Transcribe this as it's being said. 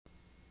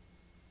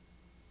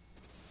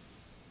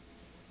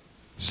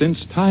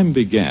Since time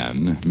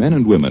began, men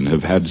and women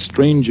have had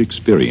strange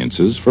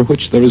experiences for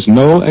which there is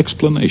no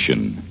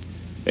explanation,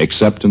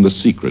 except in the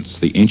secrets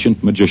the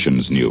ancient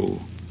magicians knew.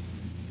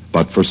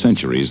 But for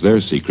centuries,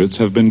 their secrets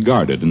have been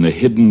guarded in the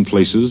hidden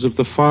places of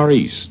the Far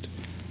East.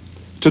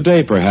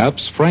 Today,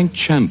 perhaps, Frank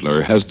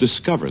Chandler has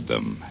discovered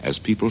them, as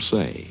people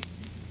say.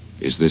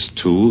 Is this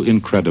too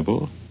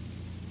incredible?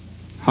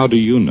 How do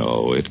you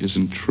know it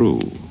isn't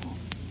true?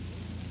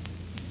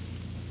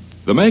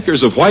 The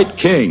makers of White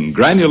King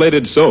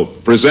granulated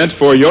soap present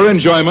for your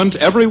enjoyment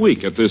every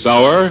week at this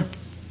hour,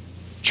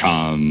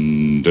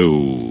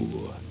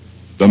 Chandu,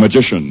 the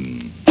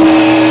magician.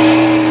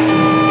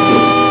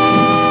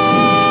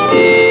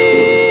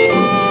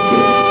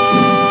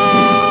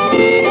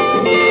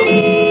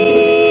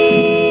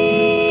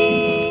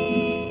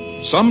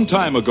 Some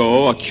time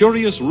ago, a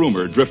curious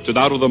rumor drifted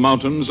out of the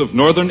mountains of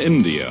northern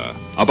India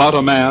about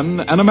a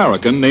man, an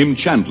American named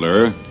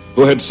Chandler,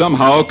 who had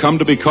somehow come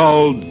to be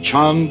called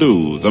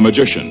Chandu, the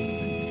magician.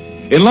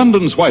 In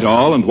London's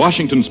Whitehall and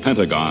Washington's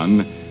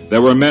Pentagon,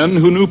 there were men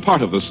who knew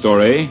part of the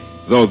story,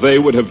 though they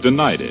would have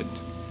denied it.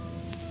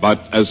 But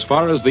as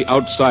far as the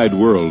outside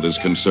world is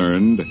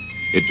concerned,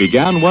 it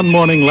began one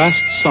morning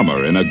last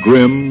summer in a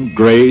grim,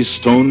 gray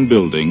stone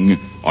building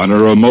on a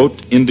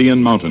remote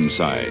Indian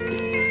mountainside.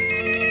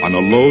 On a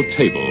low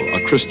table,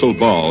 a crystal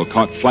ball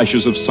caught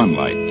flashes of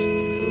sunlight.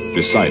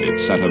 Beside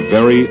it sat a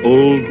very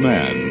old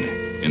man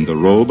in the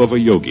robe of a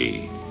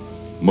yogi,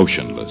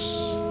 motionless,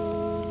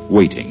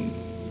 waiting.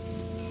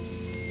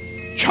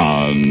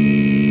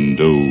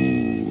 Chandu,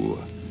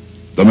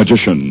 the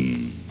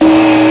magician.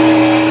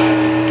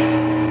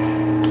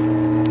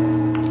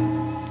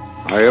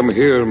 I am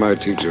here, my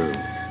teacher.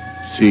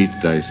 Seat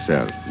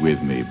thyself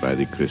with me by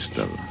the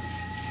crystal.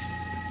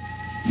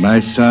 My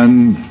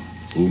son,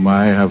 whom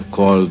I have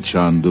called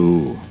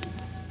Chandu.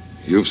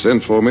 You've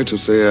sent for me to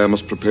say I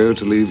must prepare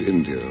to leave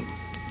India.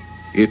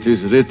 It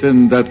is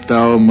written that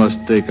thou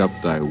must take up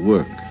thy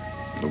work.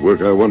 The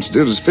work I once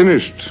did is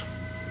finished.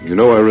 You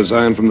know I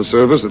resigned from the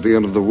service at the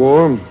end of the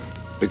war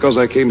because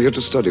I came here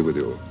to study with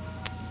you.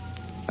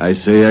 I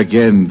say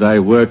again, thy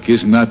work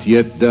is not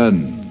yet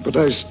done. But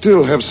I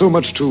still have so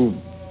much to...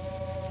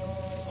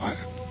 Why,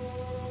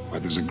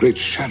 there's a great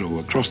shadow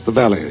across the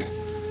valley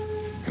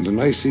and an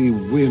icy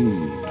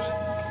wind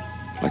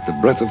like the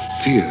breath of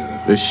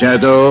fear. The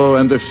shadow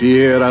and the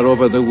fear are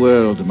over the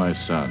world, my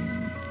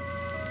son.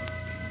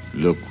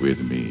 Look with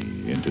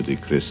me into the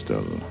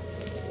crystal.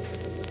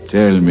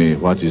 Tell me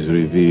what is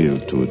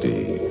revealed to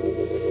thee.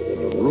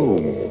 A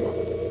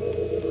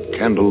room.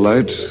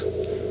 Candlelight.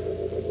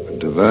 A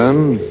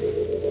divan.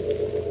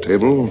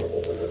 Table.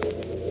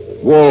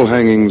 Wall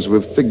hangings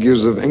with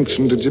figures of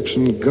ancient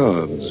Egyptian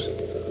gods.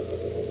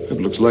 It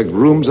looks like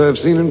rooms I've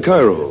seen in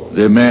Cairo.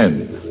 The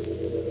men.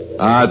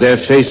 Are their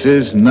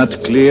faces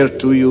not clear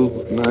to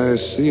you? I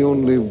see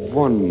only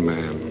one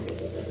man.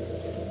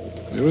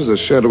 There is a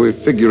shadowy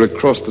figure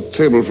across the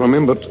table from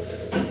him, but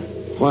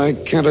why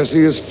can't I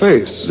see his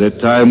face? The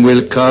time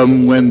will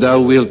come when thou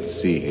wilt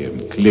see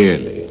him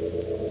clearly.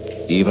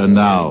 Even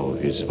now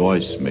his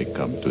voice may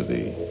come to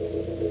thee.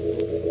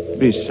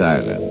 Be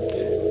silent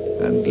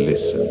and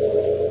listen.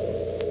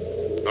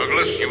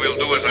 Douglas, you will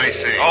do as I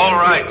say. All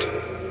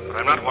right. But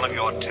I'm not one of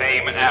your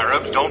tame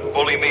Arabs. Don't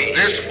bully me.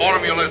 This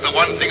formula is the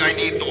one thing I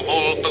need to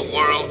hold the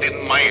world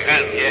in my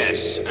hand.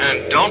 Yes,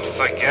 and don't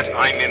forget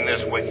I'm in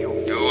this with you.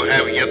 You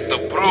have yet to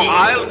prove.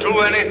 I'll do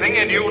anything,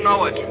 and you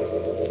know it.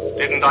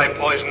 Didn't I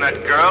poison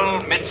that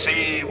girl,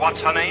 Mitzi,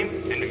 what's her name,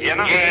 in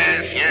Vienna?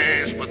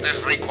 Yes, but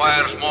this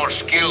requires more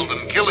skill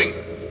than killing.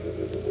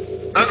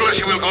 Douglas,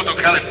 you will go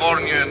to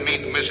California and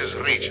meet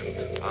Mrs.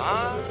 Regent.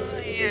 Ah,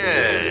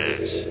 yes.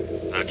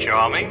 The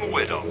charming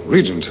widow.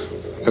 Regent.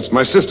 That's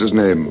my sister's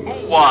name.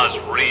 Who was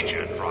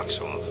Regent,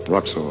 Roxor?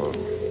 Roxor.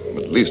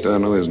 At least I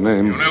know his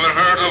name. You never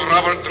heard of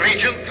Robert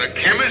Regent, the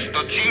chemist,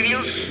 the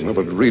genius?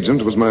 Robert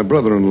Regent was my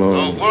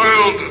brother-in-law. The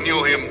world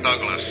knew him,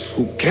 Douglas.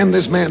 Who can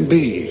this man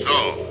be?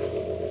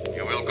 So,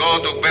 you will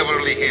go to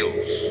Beverly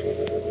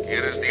Hills.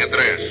 Here is the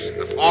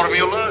address. The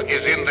formula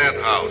is in that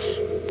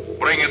house.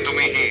 Bring it to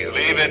me here.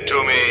 Leave it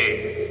to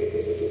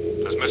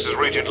me. Does Mrs.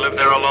 Regent live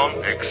there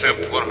alone?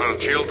 Except for her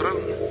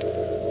children.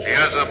 She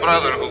has a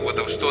brother who would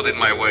have stood in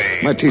my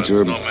way. My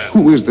teacher, no man.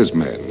 Who is this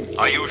man?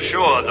 Are you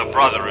sure the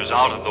brother is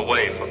out of the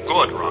way for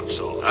good,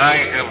 Roxor? I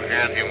have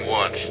had him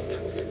watched.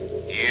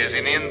 He is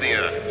in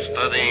India,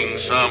 studying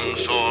some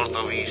sort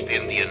of East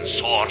Indian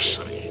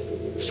sorcery.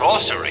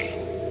 Sorcery?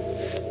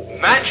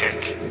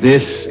 Magic?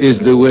 This is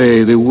the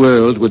way the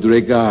world would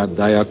regard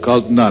thy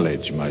occult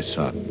knowledge, my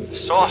son.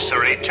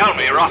 Sorcery? Tell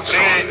me, Roxor.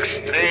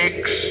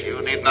 Tricks.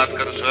 You need not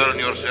concern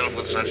yourself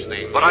with such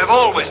things. But I've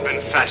always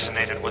been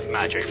fascinated with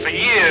magic. For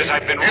years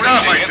I've been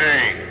Enough, reading I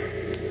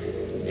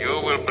say.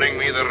 You will bring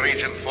me the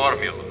Regent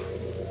formula.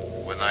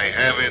 When I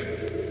have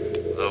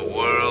it, the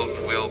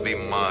world will be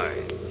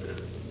mine.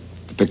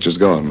 The picture's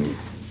gone.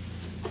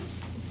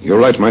 You're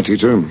right, my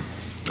teacher.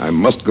 I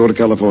must go to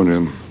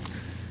California.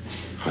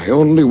 I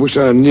only wish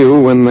I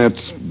knew when that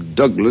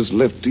Douglas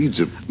left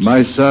Egypt.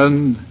 My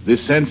son, the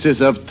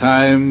senses of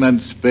time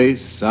and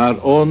space are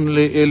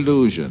only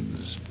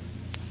illusions,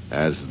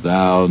 as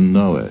thou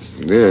knowest.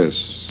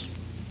 Yes.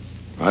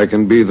 I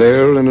can be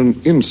there in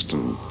an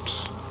instant.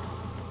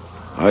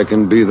 I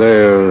can be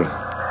there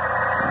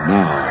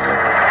now.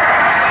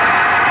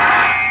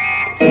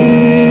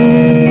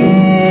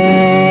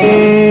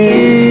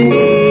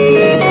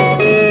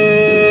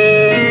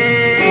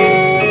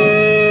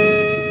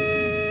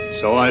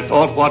 So I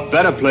thought, what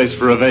better place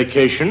for a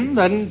vacation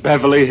than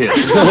Beverly Hills?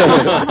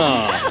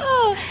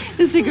 Oh,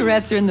 the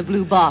cigarettes are in the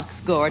blue box,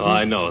 Gordon.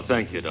 I know.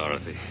 Thank you,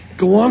 Dorothy.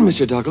 Go on,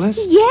 Mr. Douglas.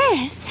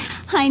 Yes.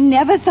 I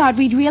never thought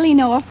we'd really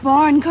know a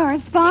foreign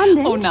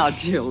correspondent. Oh, now,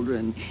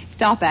 children,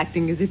 stop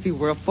acting as if you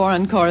were a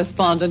foreign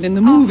correspondent in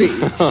the movies.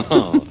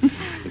 Oh,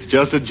 it's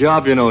just a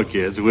job, you know,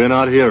 kids. We're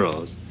not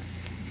heroes.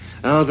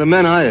 Now, the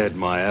men I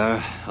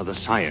admire are the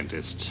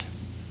scientists,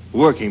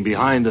 working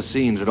behind the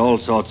scenes at all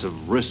sorts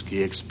of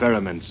risky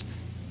experiments.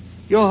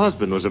 Your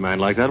husband was a man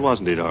like that,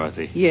 wasn't he,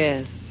 Dorothy?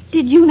 Yes.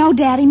 Did you know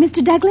Daddy,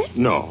 Mr. Douglas?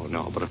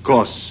 No, but of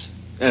course,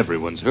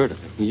 everyone's heard of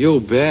him. You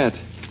bet.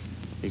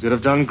 He could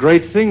have done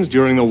great things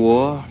during the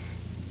war.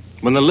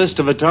 When the list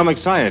of atomic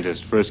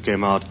scientists first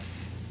came out,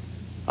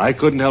 I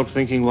couldn't help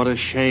thinking what a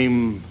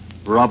shame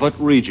Robert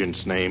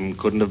Regent's name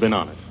couldn't have been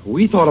on it.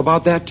 We thought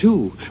about that,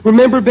 too.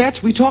 Remember,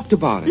 Bets? We talked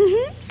about it.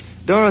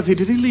 Mm-hmm. Dorothy,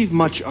 did he leave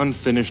much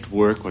unfinished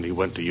work when he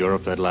went to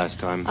Europe that last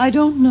time? I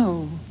don't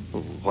know.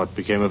 What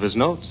became of his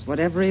notes?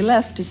 Whatever he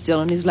left is still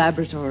in his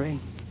laboratory.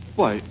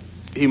 Why,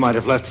 he might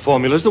have left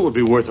formulas that would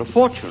be worth a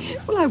fortune.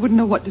 Well, I wouldn't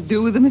know what to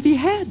do with them if he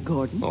had,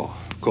 Gordon. Oh,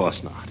 of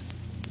course not.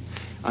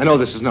 I know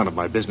this is none of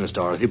my business,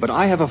 Dorothy, but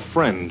I have a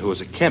friend who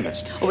is a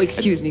chemist. Oh,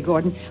 excuse me,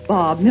 Gordon.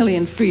 Bob, Millie,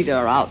 and Frida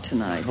are out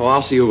tonight. Oh,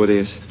 I'll see who it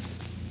is.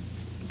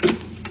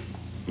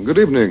 Good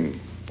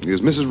evening.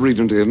 Is Mrs.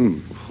 Regent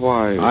in?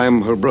 Why?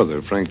 I'm her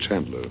brother, Frank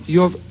Chandler.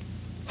 You're...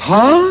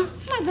 Huh?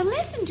 Mother,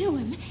 listen to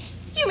him.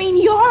 You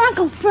mean your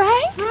Uncle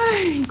Frank?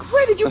 Frank,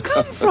 where did you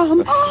come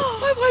from?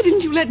 Oh, why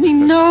didn't you let me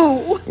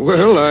know?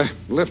 Well, I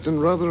left in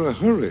rather a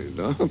hurry,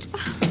 Dot.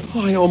 Oh,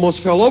 I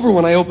almost fell over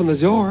when I opened the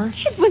door.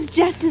 It was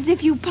just as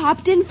if you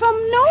popped in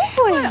from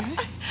nowhere. Well,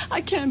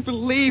 I can't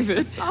believe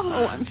it.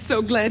 Oh, I'm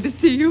so glad to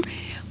see you.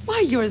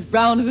 Why, you're as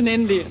brown as an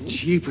Indian.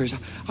 Jeepers,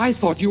 I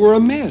thought you were a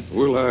myth.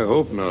 Well, I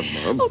hope not,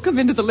 Bob. Oh, come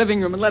into the living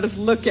room and let us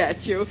look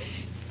at you.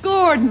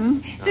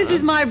 Gordon, this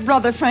is my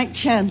brother, Frank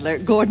Chandler,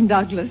 Gordon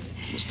Douglas.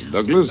 Mr.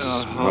 Douglas,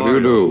 how do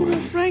you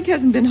do? Frank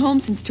hasn't been home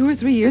since 2 or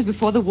 3 years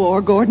before the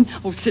war, Gordon.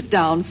 Oh, sit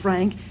down,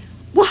 Frank.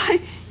 Why,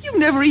 you've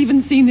never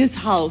even seen this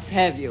house,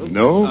 have you?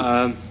 No?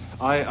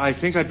 I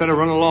think I'd better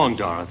run along,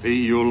 Dorothy.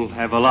 You'll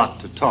have a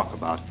lot to talk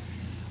about.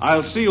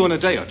 I'll see you in a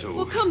day or two.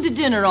 Well, come to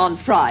dinner on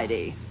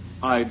Friday.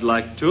 I'd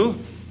like to.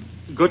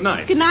 Good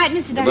night. Good night,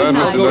 Mr. Douglas. Good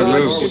night,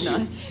 Mr.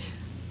 Douglas.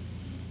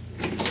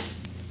 Good night.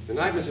 Good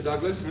night, Mr.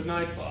 Douglas. Good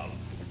night, Bob.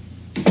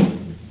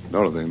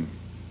 Dorothy,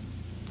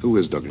 who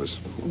is Douglas?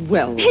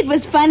 Well, It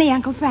was funny,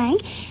 Uncle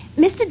Frank.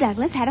 Mr.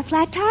 Douglas had a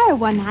flat tire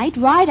one night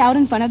right out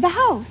in front of the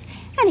house,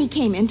 and he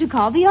came in to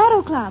call the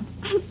auto club.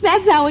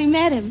 That's how we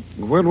met him.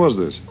 When was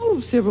this?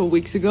 several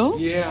weeks ago.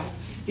 Yeah.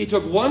 He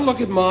took one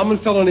look at Mom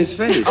and fell on his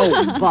face.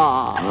 Oh,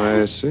 Bob.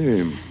 I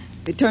see.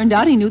 It turned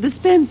out he knew the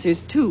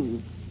Spencers,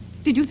 too.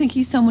 Did you think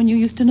he's someone you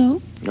used to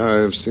know?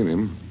 I've seen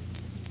him.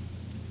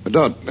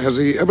 Dot, has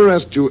he ever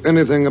asked you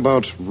anything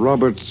about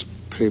Robert's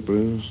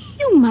papers?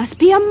 You must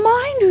be a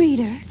mind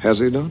reader. Has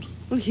he, Dot?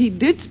 Well, he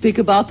did speak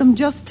about them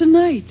just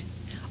tonight.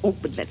 Oh,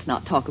 but let's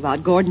not talk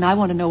about Gordon. I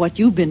want to know what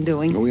you've been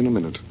doing. Oh, in a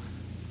minute.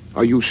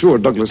 Are you sure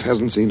Douglas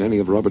hasn't seen any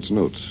of Robert's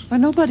notes? Why,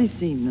 nobody's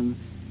seen them.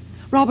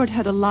 Robert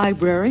had a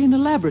library and a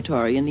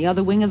laboratory in the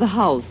other wing of the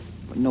house.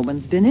 But no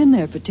one's been in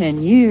there for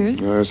 10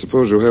 years. I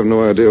suppose you have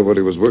no idea what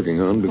he was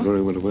working on before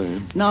he went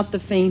away. Not the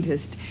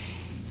faintest.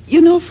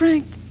 You know,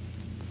 Frank,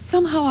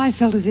 somehow I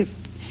felt as if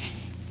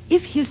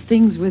his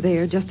things were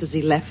there just as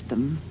he left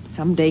them,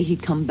 someday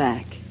he'd come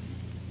back.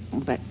 Oh,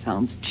 that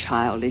sounds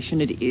childish,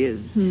 and it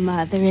is.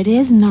 Mother, it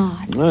is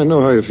not. I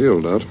know how you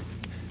feel, Dot.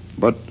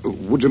 But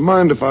would you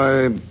mind if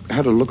I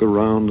had a look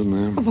around in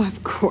there? Oh,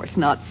 of course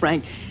not,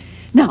 Frank.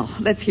 Now,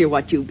 let's hear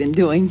what you've been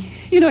doing.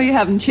 You know you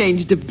haven't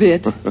changed a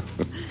bit.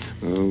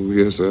 Oh,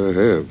 yes, I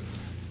have.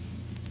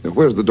 Now,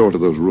 where's the door to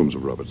those rooms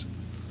of Robert's?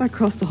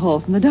 Across the hall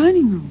from the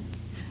dining room.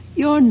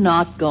 You're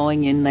not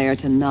going in there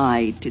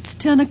tonight. It's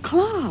 10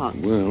 o'clock.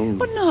 Well...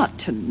 But not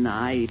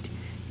tonight.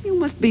 You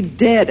must be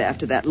dead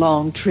after that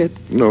long trip.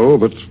 No,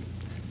 but...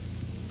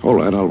 All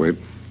right, I'll wait.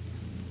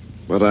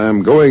 But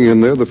I'm going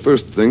in there the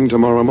first thing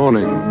tomorrow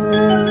morning.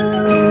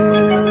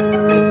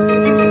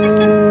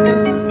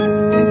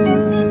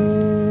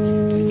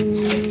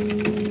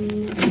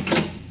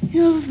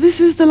 This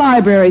is the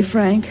library,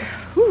 Frank.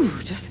 Whew,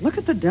 just look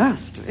at the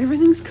dust.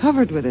 Everything's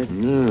covered with it.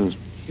 Yes.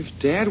 If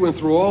Dad went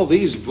through all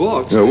these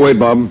books... Wait,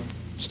 Bob.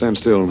 Stand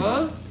still.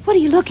 Huh? What are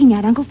you looking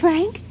at, Uncle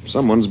Frank?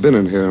 Someone's been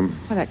in here.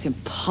 Well, that's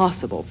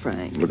impossible,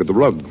 Frank. Look at the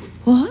rug.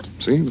 What?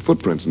 See? The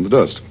footprints in the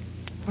dust.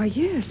 Why,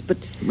 yes, but...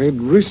 Made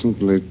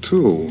recently,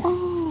 too.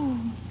 Oh.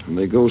 And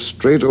they go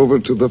straight over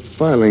to the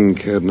filing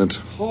cabinet.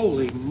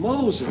 Holy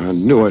Moses. I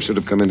knew I should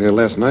have come in here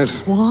last night.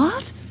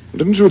 What?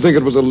 Didn't you think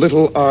it was a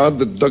little odd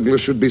that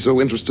Douglas should be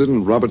so interested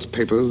in Robert's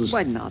papers?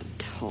 Why, not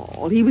at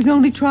all. He was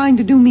only trying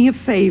to do me a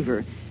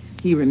favor.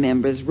 He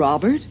remembers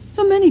Robert.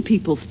 So many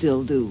people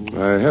still do.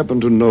 I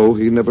happen to know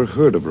he never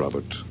heard of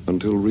Robert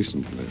until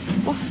recently.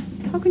 Well,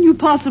 how can you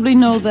possibly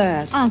know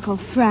that? Uncle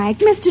Frank,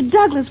 Mr.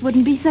 Douglas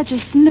wouldn't be such a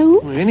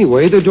snoop. Well,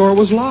 anyway, the door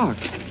was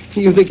locked.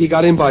 You think he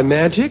got in by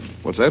magic?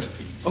 What's that?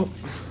 Oh,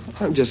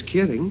 I'm just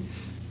kidding.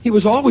 He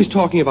was always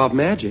talking about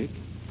magic.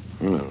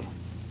 Oh.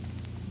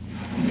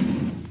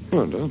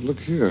 Oh, Dad, look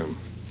here.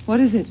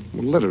 What is it?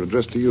 A letter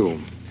addressed to you.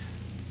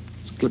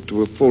 It's clipped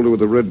to a folder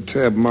with a red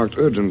tab marked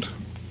urgent.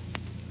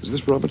 Is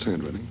this Robert's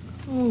handwriting?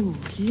 Oh,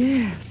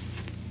 yes.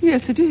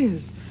 Yes, it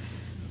is.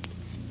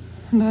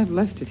 And I've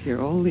left it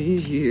here all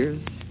these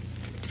years.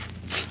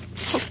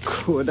 How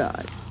could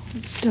I?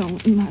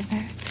 Don't,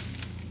 Mother.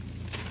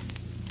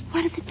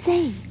 What does it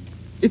say?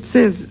 It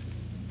says,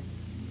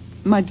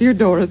 "My dear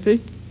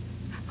Dorothy."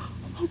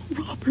 Oh,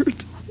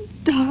 Robert,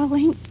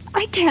 darling,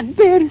 I can't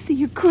bear to see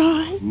you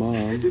cry.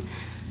 Mom,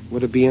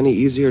 would it be any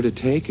easier to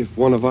take if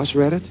one of us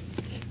read it?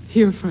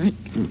 Here, Frank.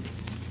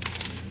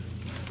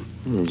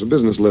 It's a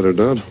business letter,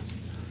 Dot. It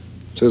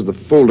says the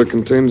folder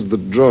contains the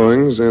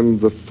drawings and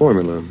the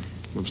formula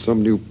of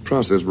some new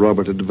process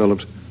Robert had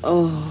developed.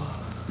 Oh.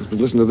 But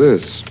listen to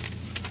this.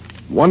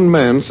 One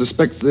man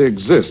suspects they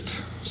exist,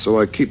 so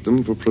I keep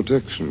them for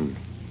protection.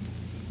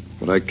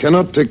 But I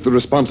cannot take the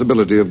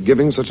responsibility of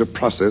giving such a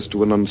process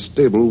to an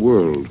unstable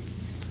world.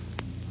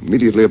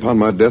 Immediately upon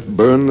my death,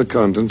 burn the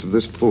contents of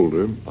this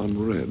folder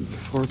unread.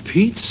 For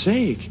Pete's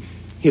sake.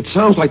 It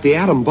sounds like the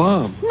atom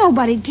bomb.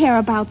 Nobody'd care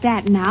about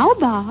that now,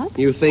 Bob.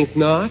 You think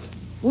not?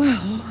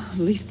 Well, at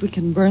least we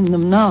can burn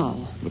them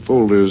now. The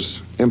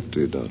folder's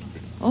empty, Dot.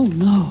 Oh,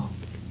 no.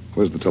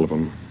 Where's the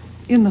telephone?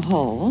 In the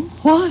hall?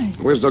 Why?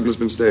 Where's Douglas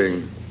been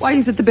staying? Why,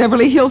 he's at the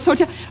Beverly Hills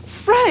Hotel.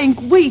 Frank,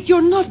 wait.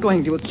 You're not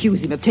going to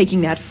accuse him of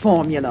taking that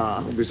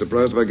formula. I'd be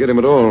surprised if I get him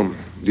at all.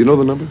 Do you know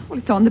the number? Well,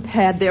 it's on the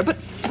pad there. But,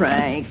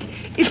 Frank,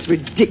 it's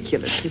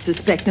ridiculous to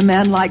suspect a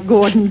man like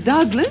Gordon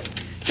Douglas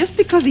just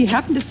because he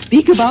happened to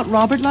speak about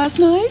Robert last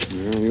night.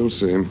 Yeah, you'll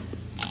see.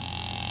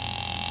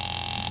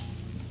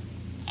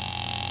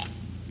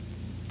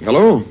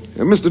 Hello?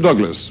 Mr.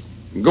 Douglas.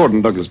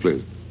 Gordon Douglas,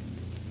 please.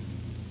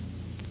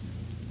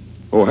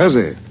 Oh, has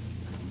he?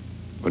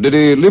 Or did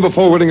he leave a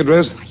forwarding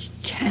address? He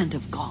can't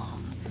have gone.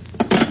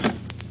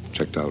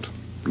 Checked out.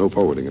 No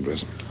forwarding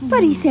address.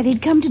 But he said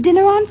he'd come to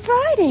dinner on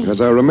Friday.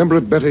 As I remember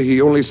it better, he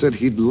only said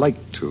he'd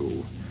like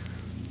to.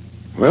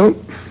 Well,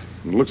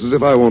 it looks as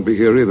if I won't be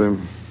here either.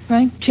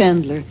 Frank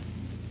Chandler,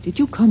 did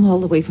you come all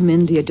the way from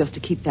India just to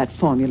keep that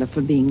formula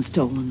from being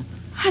stolen?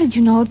 How did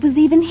you know it was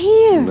even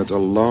here? That's a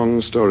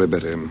long story,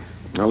 Betty.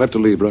 I'll have to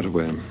leave right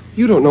away.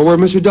 You don't know where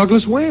Mr.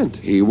 Douglas went.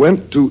 He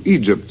went to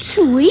Egypt.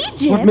 To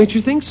Egypt? What makes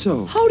you think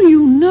so? How do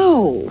you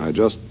know? I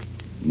just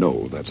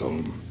know, that's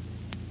all.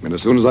 And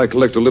as soon as I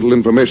collect a little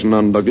information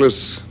on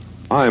Douglas,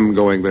 I'm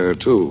going there,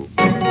 too.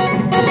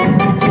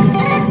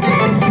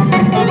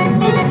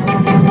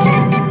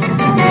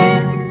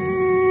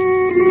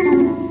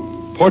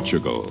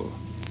 Portugal.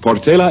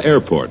 Portela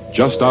Airport,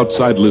 just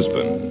outside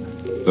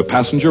Lisbon. The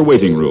passenger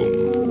waiting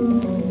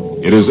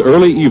room. It is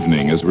early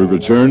evening as we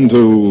return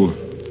to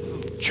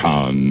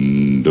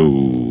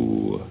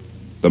Chandu,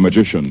 the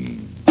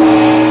magician.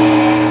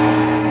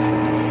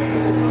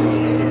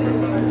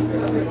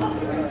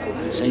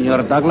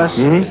 Senor Douglas?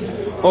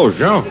 Oh,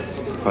 Jean.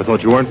 I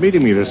thought you weren't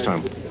meeting me this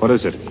time. What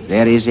is it?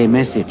 There is a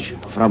message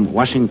from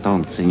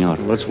Washington, senor.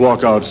 Let's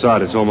walk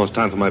outside. It's almost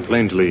time for my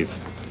plane to leave.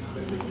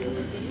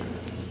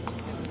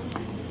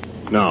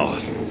 Now,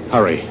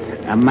 hurry.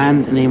 A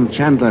man named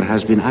Chandler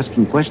has been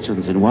asking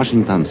questions in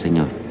Washington,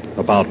 senor.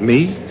 About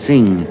me?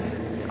 Sing,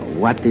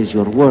 what is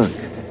your work?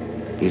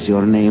 Is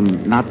your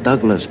name not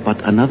Douglas,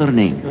 but another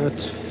name?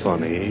 That's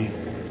funny.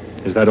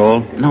 Is that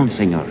all? No,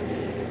 senor.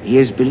 He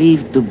is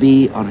believed to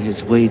be on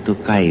his way to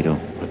Cairo.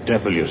 The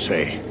devil, you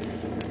say?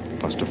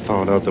 Must have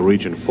found out the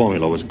region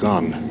formula was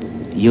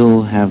gone.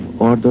 You have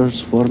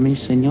orders for me,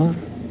 senor?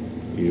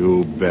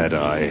 You bet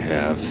I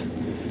have.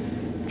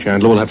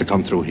 Chandler will have to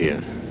come through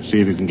here. See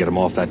if you can get him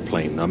off that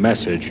plane. A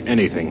message,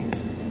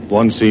 anything.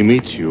 Once he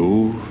meets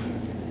you,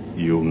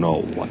 you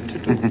know what to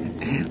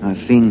do.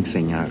 Sing,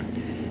 senor.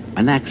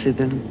 An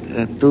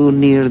accident too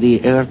near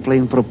the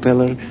airplane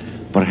propeller,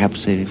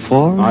 perhaps a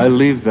fall? I'll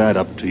leave that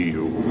up to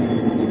you.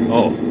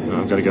 Oh,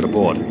 I've got to get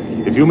aboard.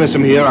 If you miss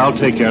him here, I'll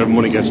take care of him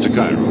when he gets to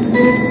Cairo.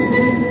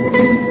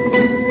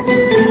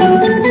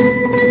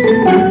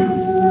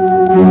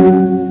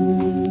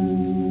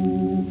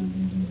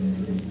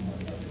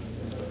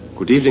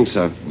 Good evening,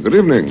 sir. Good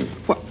evening.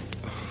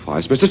 Why,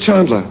 it's Mr.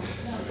 Chandler.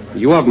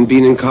 You haven't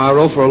been in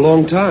Cairo for a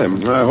long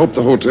time. I hope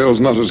the hotel's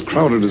not as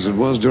crowded as it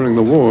was during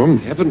the war.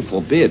 Heaven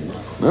forbid.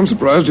 I'm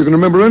surprised you can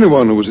remember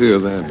anyone who was here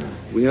then.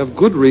 We have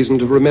good reason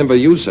to remember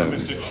you, sir.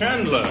 Mr.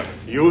 Chandler,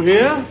 you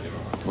here?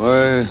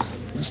 Why,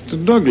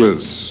 Mr.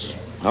 Douglas.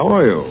 How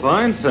are you?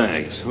 Fine,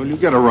 thanks. Well, you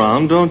get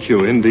around, don't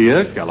you?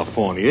 India,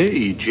 California,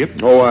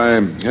 Egypt. Oh, I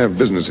have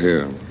business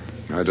here.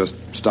 I just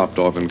stopped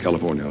off in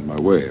California on my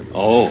way.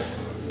 Oh,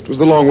 It was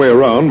the long way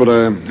around, but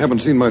I haven't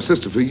seen my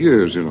sister for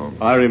years, you know.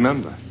 I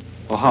remember.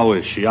 Well, how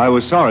is she? I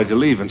was sorry to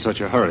leave in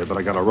such a hurry, but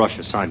I got a rush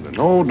assignment.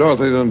 Oh,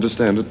 Dorothy, I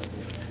understand it.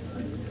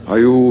 Are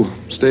you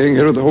staying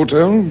here at the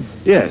hotel?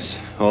 Yes,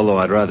 although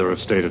I'd rather have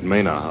stayed at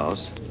Maynard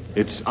House.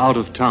 It's out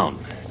of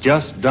town,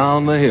 just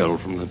down the hill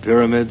from the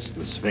pyramids to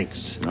the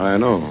Sphinx. I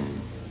know.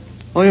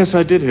 Oh, yes,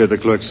 I did hear the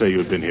clerk say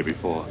you'd been here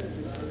before.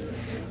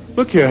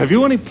 Look here, have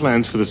you any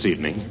plans for this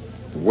evening?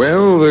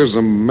 Well, there's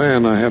a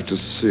man I have to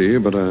see,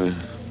 but I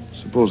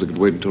suppose I could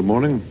wait until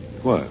morning.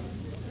 What?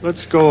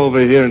 Let's go over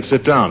here and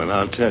sit down, and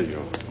I'll tell you.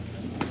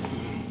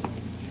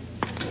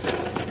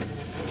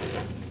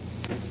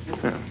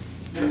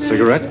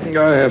 Cigarette?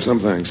 I have some,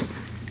 thanks.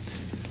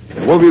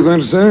 What were you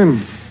going to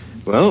say?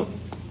 Well,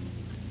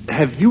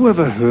 have you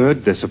ever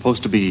heard there's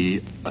supposed to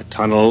be a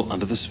tunnel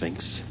under the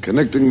Sphinx?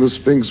 Connecting the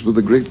Sphinx with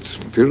the Great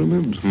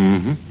Pyramid?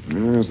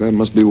 Mm-hmm. Yes, that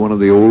must be one of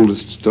the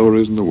oldest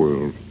stories in the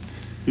world.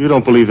 You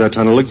don't believe that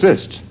tunnel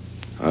exists?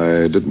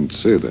 I didn't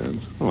say that.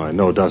 Oh, I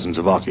know dozens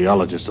of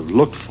archaeologists have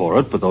looked for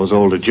it, but those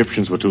old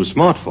Egyptians were too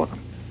smart for them.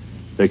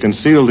 They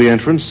concealed the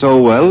entrance so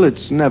well,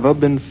 it's never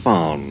been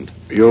found.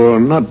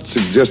 You're not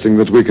suggesting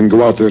that we can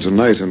go out there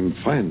tonight and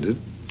find it,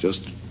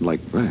 just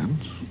like that?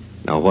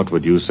 Now, what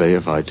would you say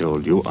if I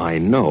told you I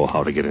know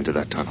how to get into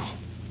that tunnel?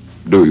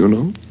 Do you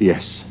know?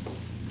 Yes.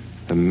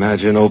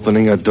 Imagine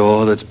opening a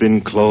door that's been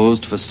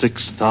closed for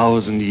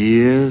 6,000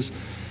 years.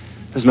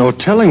 There's no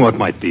telling what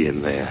might be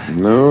in there.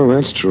 No,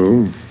 that's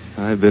true.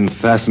 I've been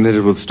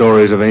fascinated with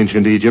stories of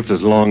ancient Egypt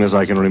as long as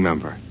I can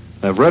remember.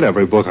 I've read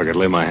every book I could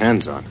lay my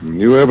hands on.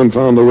 You haven't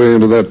found the way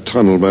into that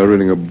tunnel by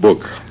reading a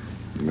book.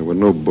 There were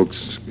no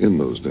books in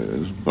those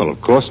days. Well,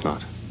 of course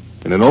not.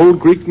 In an old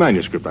Greek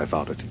manuscript, I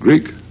found it.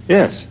 Greek?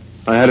 Yes.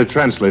 I had it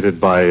translated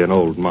by an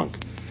old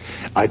monk.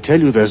 I tell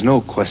you, there's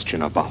no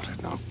question about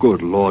it. Now,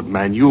 good Lord,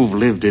 man, you've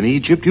lived in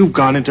Egypt. You've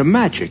gone into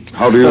magic.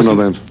 How do you know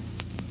that?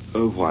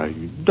 Why,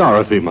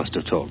 Dorothy must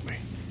have told me.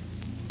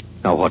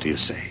 Now, what do you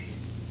say?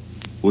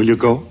 Will you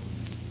go?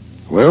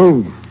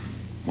 Well,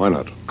 why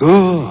not?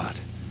 Good.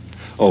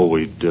 Oh,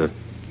 we'd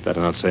better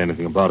not say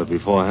anything about it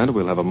beforehand.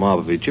 We'll have a mob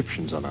of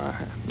Egyptians on our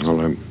hands. All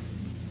right.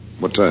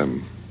 What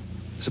time?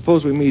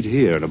 Suppose we meet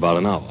here in about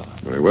an hour.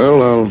 Very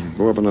well, I'll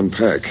go up and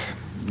unpack.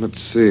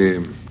 Let's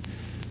see.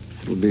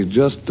 It'll be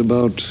just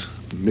about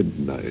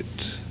midnight.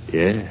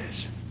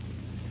 Yes.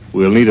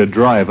 We'll need a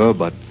driver,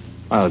 but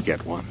I'll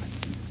get one.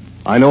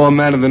 I know a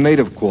man in the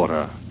native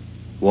quarter.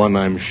 One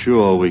I'm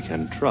sure we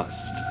can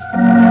trust.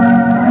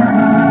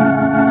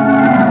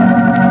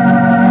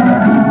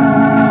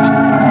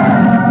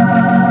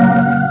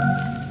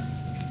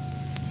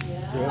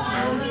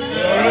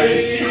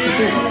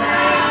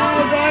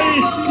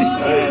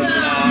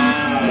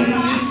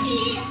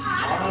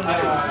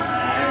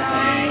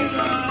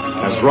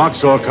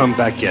 Roxor come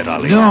back yet,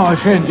 Ali? No,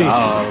 Effendi.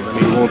 Oh,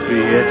 then he won't be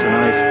here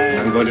tonight. And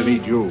I'm going to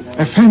need you.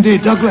 Effendi,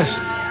 Douglas.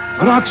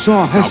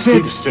 Roxor has now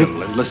said... keep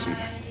still and listen.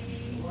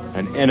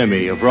 An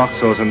enemy of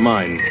Roxor's and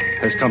mine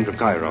has come to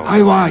Cairo.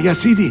 Aywa,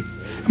 Yazidi.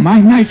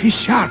 My knife is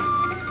sharp.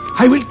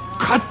 I will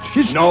cut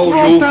his throat.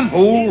 No, you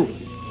fool.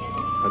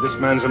 Now, this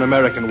man's an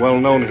American, well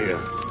known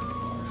here.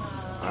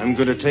 I'm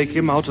going to take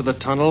him out of the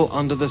tunnel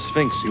under the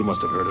Sphinx. You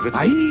must have heard of it.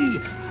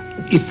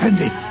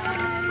 Effendi,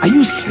 are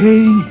you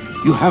saying...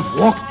 you have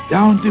walked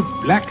down the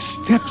Black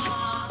Steps?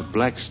 The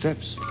Black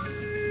Steps?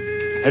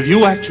 Have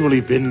you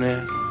actually been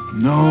there?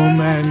 No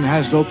man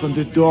has opened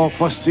the door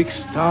for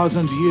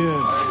 6,000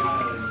 years.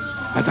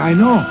 But I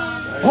know.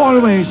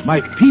 Always my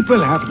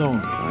people have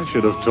known. I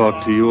should have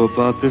talked to you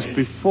about this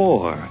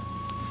before.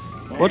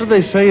 What do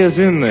they say is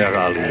in there,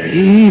 Ali?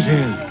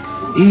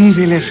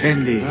 Evil,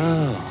 Effendi.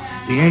 Oh.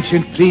 The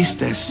ancient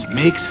priestess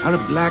makes her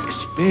black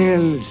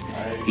spells,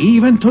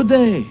 even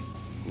today.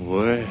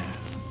 Well...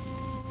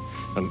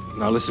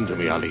 now listen to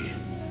me, Ali.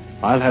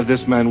 I'll have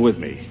this man with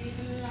me.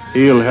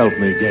 He'll help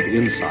me get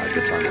inside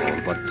the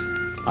tunnel, but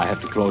I have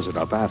to close it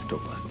up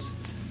afterwards.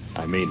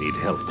 I may need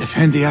help.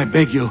 Effendi, I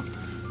beg you.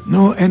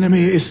 No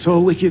enemy is so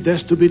wicked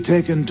as to be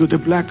taken to the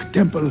Black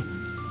Temple.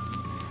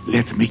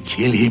 Let me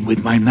kill him with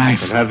my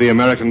knife. And have the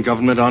American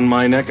government on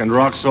my neck and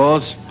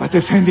Roxor's? But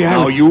Effendi,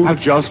 Now you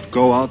just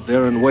go out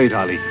there and wait,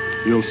 Ali.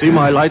 You'll see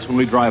my lights when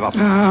we drive up.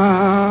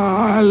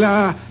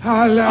 Allah.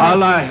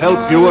 Allah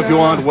help you if you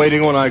aren't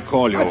waiting when I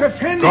call you.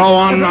 Go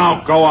on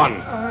now, go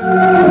on.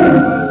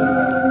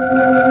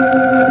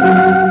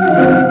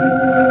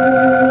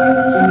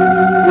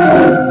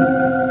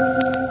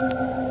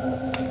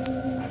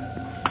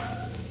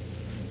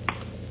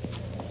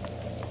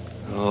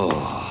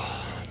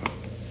 Oh,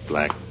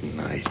 black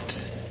night.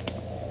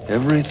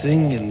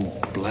 Everything in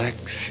black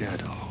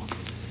shadow.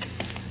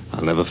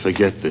 I'll never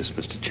forget this,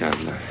 Mr.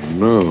 Chandler.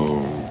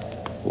 No.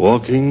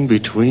 Walking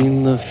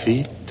between the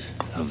feet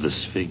of the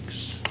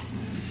Sphinx.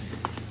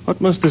 What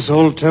must this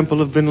old temple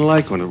have been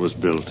like when it was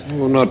built?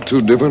 Well, not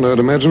too different, I'd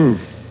imagine.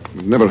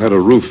 It never had a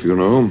roof, you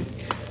know.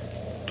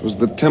 It was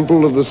the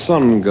temple of the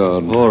sun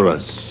god.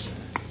 Horus.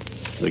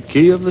 The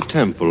key of the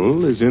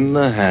temple is in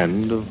the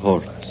hand of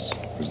Horus.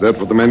 Is that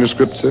what the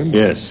manuscript said?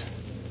 Yes.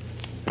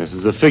 This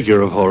is a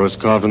figure of Horus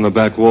carved on the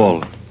back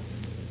wall.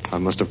 I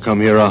must have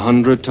come here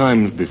 100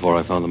 times before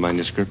I found the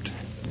manuscript.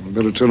 You'd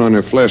better turn on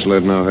your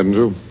flashlight now, hadn't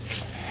you?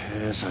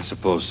 Yes, I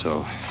suppose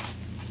so.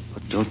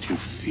 But don't you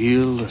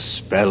feel the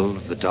spell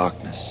of the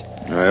darkness?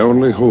 I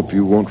only hope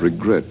you won't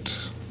regret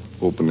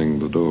opening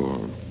the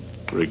door.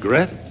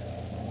 Regret?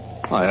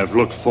 I have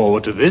looked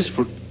forward to this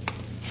for...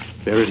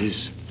 There it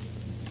is.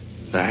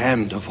 The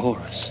hand of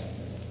Horus.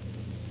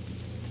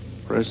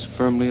 Press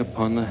firmly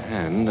upon the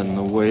hand and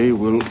the way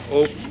will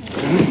open.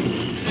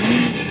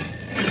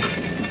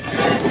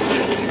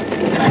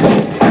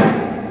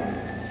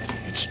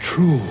 It's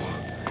true.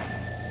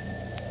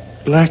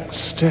 Black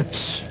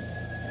steps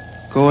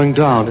going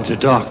down into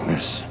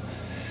darkness.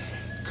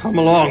 Come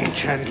along,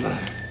 Chandler.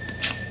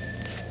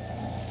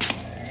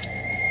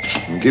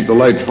 And keep the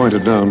light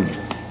pointed down.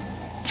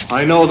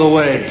 I know the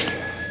way.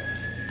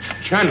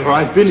 Chandler,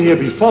 I've been here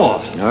before.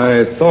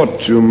 I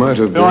thought you might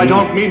have been. No, I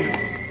don't mean...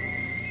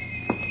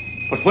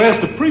 But where's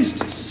the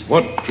priestess?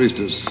 What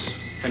priestess?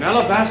 An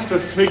alabaster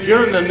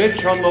figure in a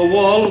niche on the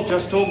wall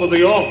just over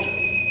the altar.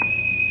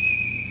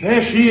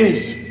 There she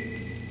is.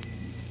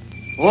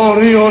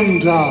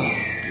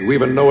 Oriunda. You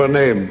even know her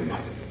name.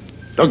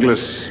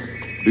 Douglas,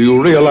 do you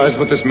realize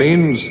what this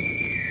means?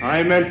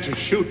 I meant to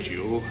shoot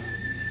you.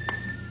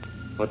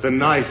 But the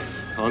knife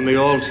on the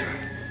altar.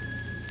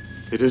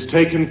 It has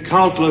taken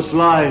countless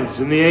lives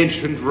in the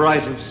ancient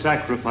rite of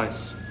sacrifice.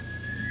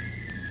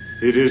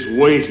 It is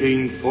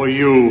waiting for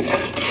you.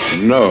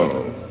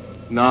 No.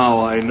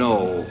 Now I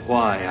know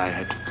why I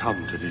had to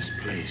come to this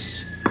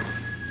place.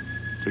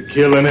 To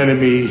kill an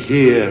enemy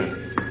here,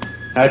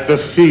 at the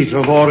feet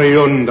of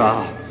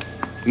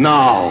Oriunda.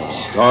 Now.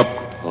 Stop.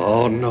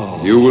 Oh,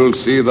 no. You will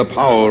see the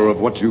power of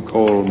what you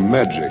call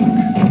magic.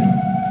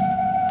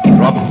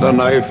 Drop the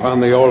knife on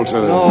the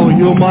altar. No,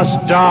 you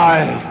must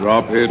die.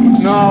 Drop it.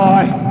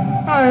 No,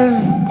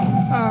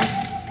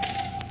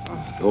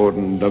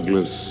 Gordon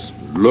Douglas,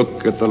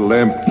 look at the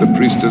lamp the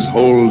priestess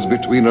holds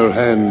between her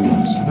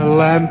hands. A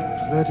lamp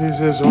that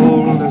is as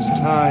old as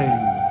time.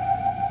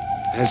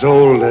 As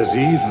old as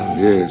evil.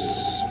 Yes,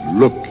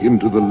 look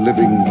into the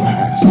living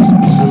past.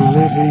 The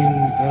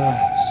living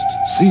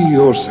past. See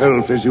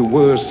yourself as you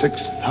were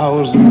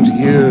 6,000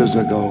 years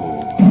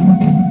ago.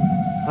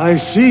 I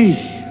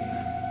see.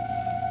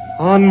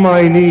 On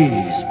my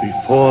knees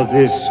before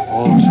this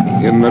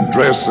altar. In the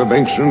dress of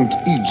ancient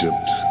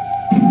Egypt.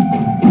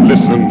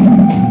 Listen.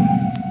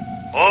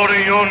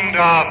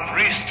 Oriunda,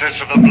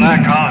 priestess of the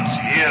black arts,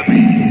 hear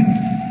me.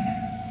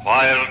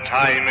 While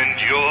time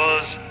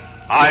endures,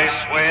 I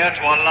swear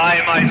to ally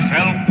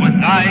myself with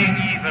thine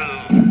evil.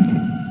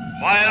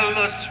 While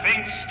the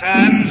Sphinx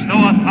stands,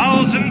 though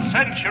 1,000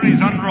 centuries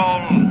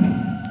unroll,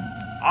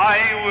 I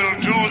will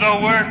do the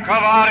work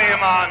of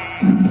Ahriman,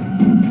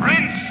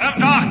 Prince of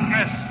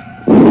Darkness.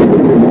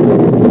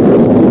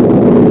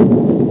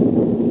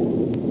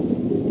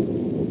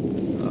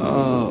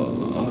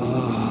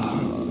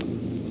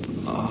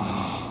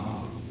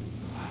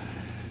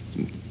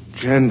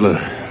 Chandler.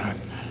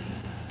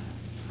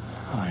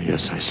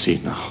 Yes, I see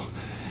now.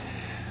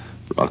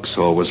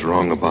 Roxor was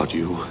wrong about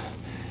you.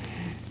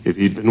 If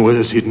he'd been with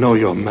us, he'd know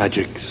your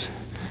magic's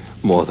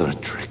more than a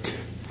trick.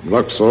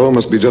 Roxor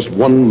must be just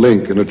one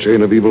link in a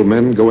chain of evil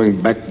men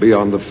going back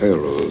beyond the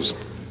pharaohs.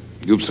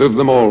 You've served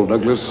them all,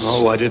 Douglas.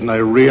 Oh, why didn't I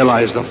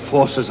realize the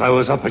forces I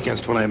was up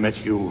against when I met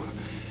you?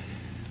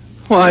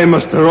 Why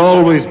must there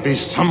always be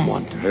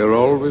someone? There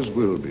always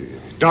will be.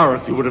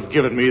 Dorothy would have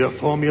given me the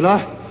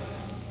formula.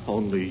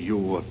 Only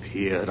you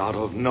appeared out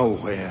of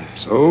nowhere.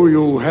 So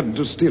you had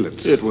to steal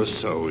it. It was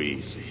so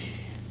easy.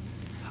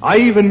 I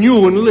even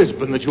knew in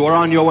Lisbon that you were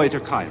on your way to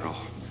Cairo.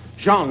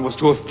 Jean was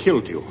to have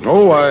killed you.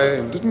 No,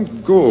 I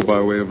didn't go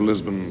by way of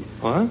Lisbon.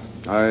 What?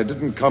 I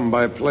didn't come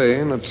by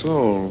plane at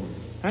all.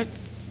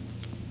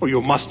 Oh,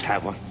 you must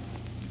have one.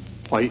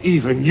 Why,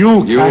 even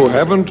you... You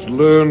haven't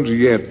learned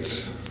yet.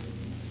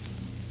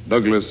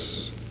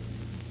 Douglas,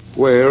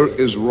 where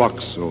is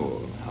Roxor?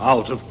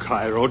 Out of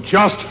Cairo,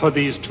 just for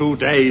these 2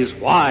 days.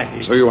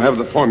 Why? So you have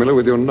the formula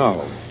with you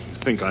now. You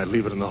think I'd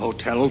leave it in the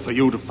hotel for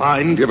you to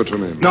find? Give it to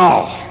me.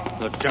 No.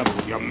 The devil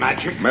with your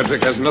magic.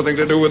 Magic has nothing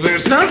to do with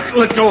this. Don't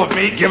let go of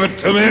me. Give it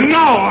to me.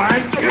 No,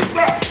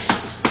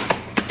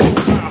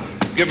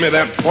 Give me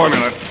that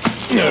formula.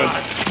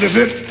 This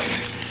it?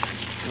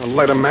 I'll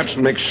light a match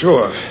and make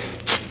sure.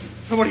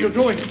 What are you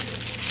doing?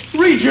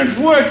 Regent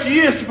worked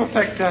years to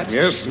perfect that.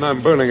 Yes, and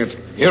I'm burning it.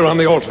 Here on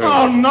the altar.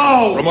 Oh,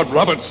 no. From what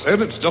Robert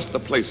said, it's just the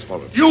place for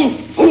it. You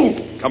fool.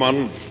 Come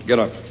on, get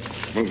up.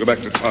 We'll go back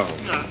to town.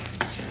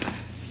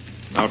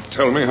 Now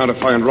tell me how to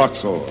find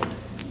Roxor.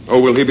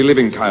 Or will he be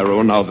leaving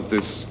Cairo now that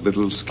this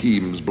little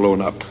scheme's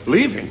blown up?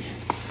 Leaving?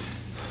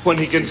 When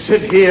he can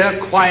sit here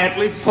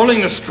quietly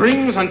pulling the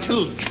strings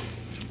until...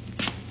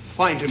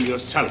 Find him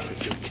yourself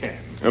if you can.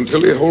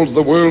 Until he holds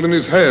the world in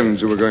his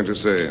hands, you were going to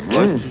say.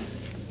 What?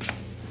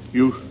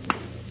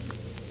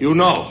 You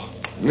know?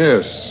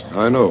 Yes,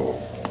 I know.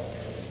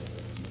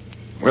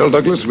 Well,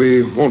 Douglas,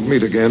 we won't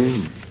meet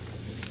again.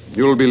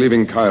 You'll be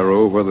leaving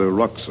Cairo whether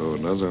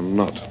Roxo does or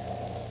not.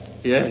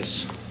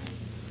 Yes.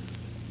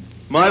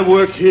 My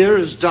work here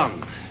is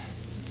done.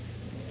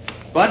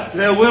 But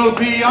there will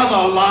be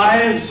other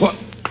lives. What?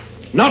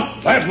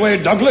 Not that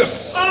way,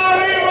 Douglas.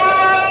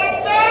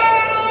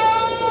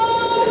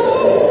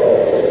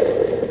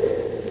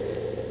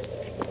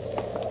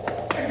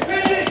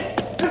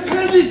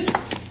 Effendi!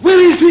 Where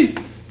is he?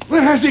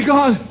 Where has he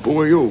gone? Who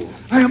are you?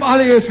 I am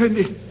Ali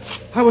Effendi.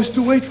 I was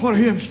to wait for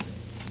him.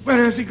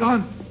 Where has he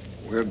gone?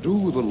 Where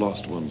do the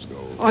lost ones go?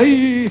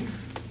 The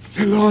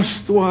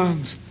lost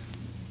ones.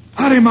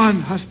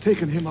 Ariman has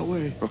taken him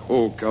away.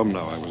 Oh, come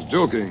now. I was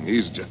joking.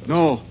 He's just...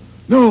 No.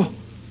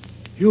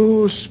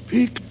 You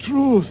speak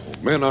truth.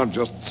 Men aren't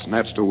just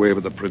snatched away by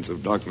the Prince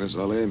of Darkness,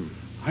 Ali.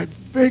 I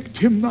begged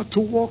him not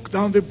to walk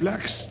down the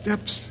black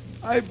steps.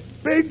 I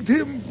begged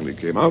him. Well, he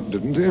came out,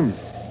 didn't he?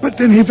 But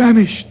then he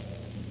vanished.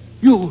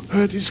 You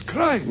heard his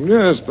cry.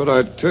 Yes, but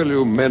I tell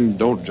you, men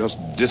don't just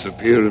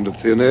disappear into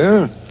thin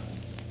air.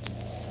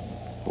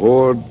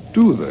 Or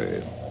do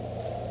they?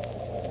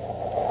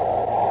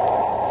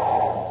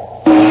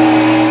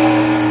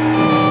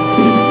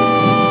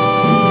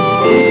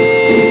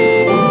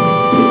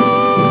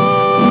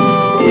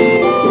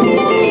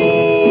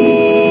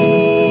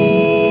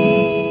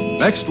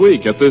 Next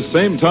week at this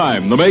same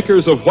time, the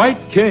makers of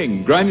White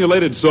King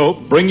granulated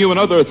soap bring you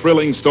another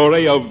thrilling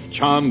story of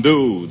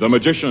Chandu, the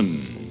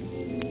magician.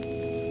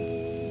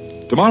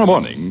 Tomorrow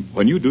morning,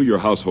 when you do your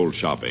household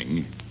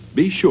shopping,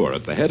 be sure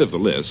at the head of the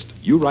list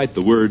you write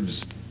the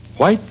words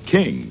White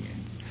King.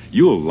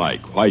 You'll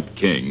like White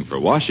King for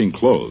washing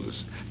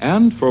clothes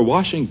and for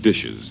washing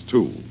dishes,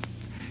 too.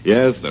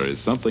 Yes, there is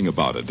something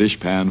about a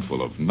dishpan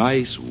full of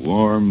nice,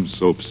 warm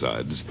soap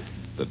suds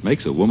that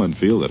makes a woman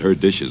feel that her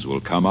dishes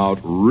will come out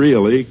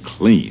really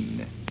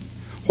clean.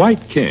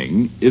 White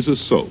King is a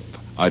soap,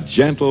 a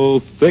gentle,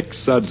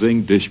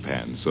 thick-sudsing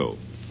dishpan soap.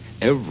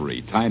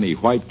 Every tiny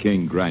White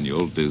King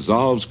granule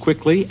dissolves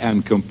quickly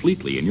and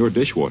completely in your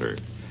dishwater,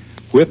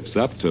 whips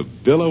up to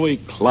billowy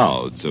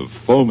clouds of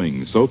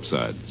foaming soap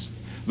suds,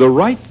 the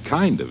right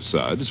kind of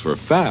suds for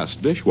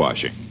fast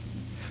dishwashing.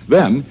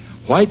 Then,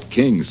 White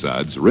King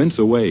suds rinse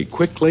away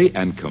quickly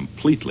and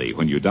completely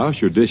when you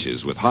douse your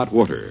dishes with hot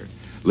water.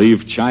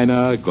 Leave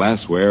china,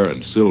 glassware,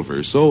 and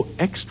silver so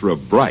extra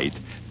bright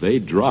they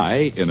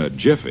dry in a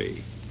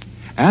jiffy.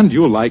 And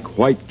you'll like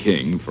White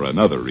King for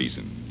another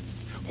reason.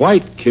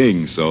 White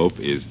King soap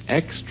is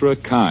extra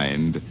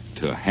kind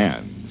to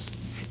hands.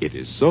 It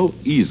is so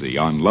easy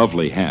on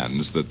lovely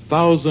hands that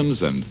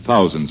thousands and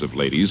thousands of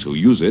ladies who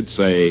use it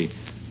say,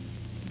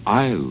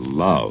 I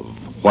love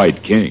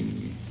White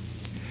King.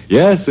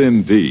 Yes,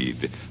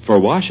 indeed. For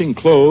washing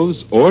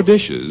clothes or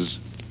dishes,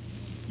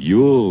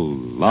 you'll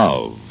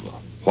love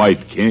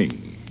White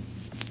King.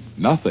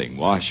 Nothing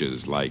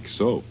washes like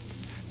soap,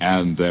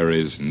 and there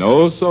is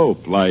no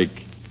soap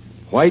like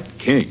White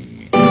King.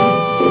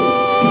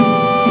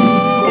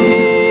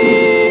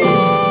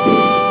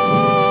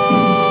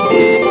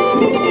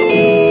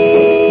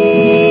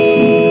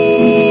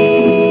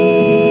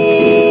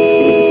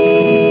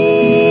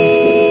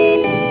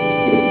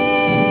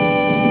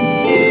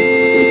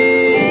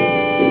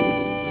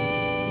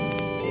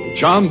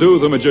 Chandu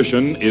the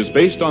Magician is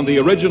based on the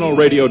original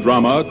radio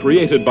drama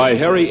created by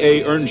Harry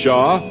A.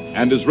 Earnshaw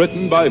and is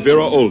written by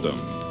Vera Oldham.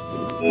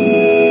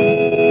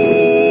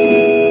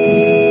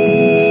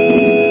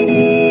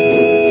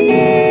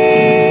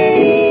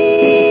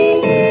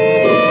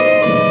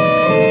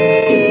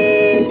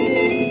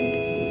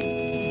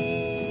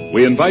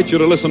 We invite you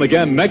to listen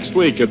again next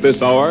week at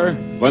this hour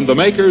when the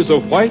makers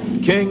of White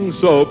King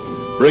soap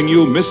bring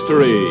you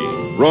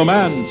mystery,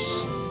 romance,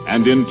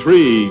 and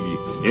intrigue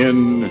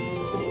in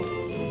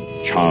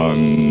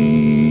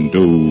Chandu,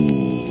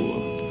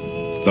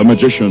 the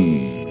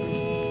Magician.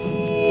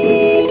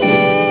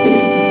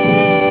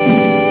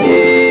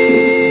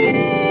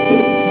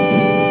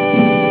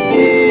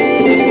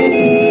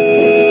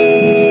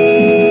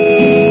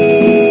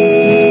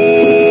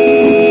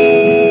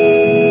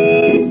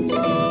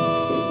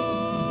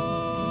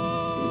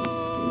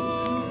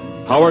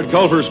 Howard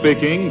Culver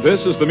speaking.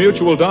 This is the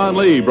Mutual Don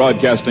Lee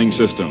Broadcasting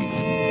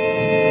System.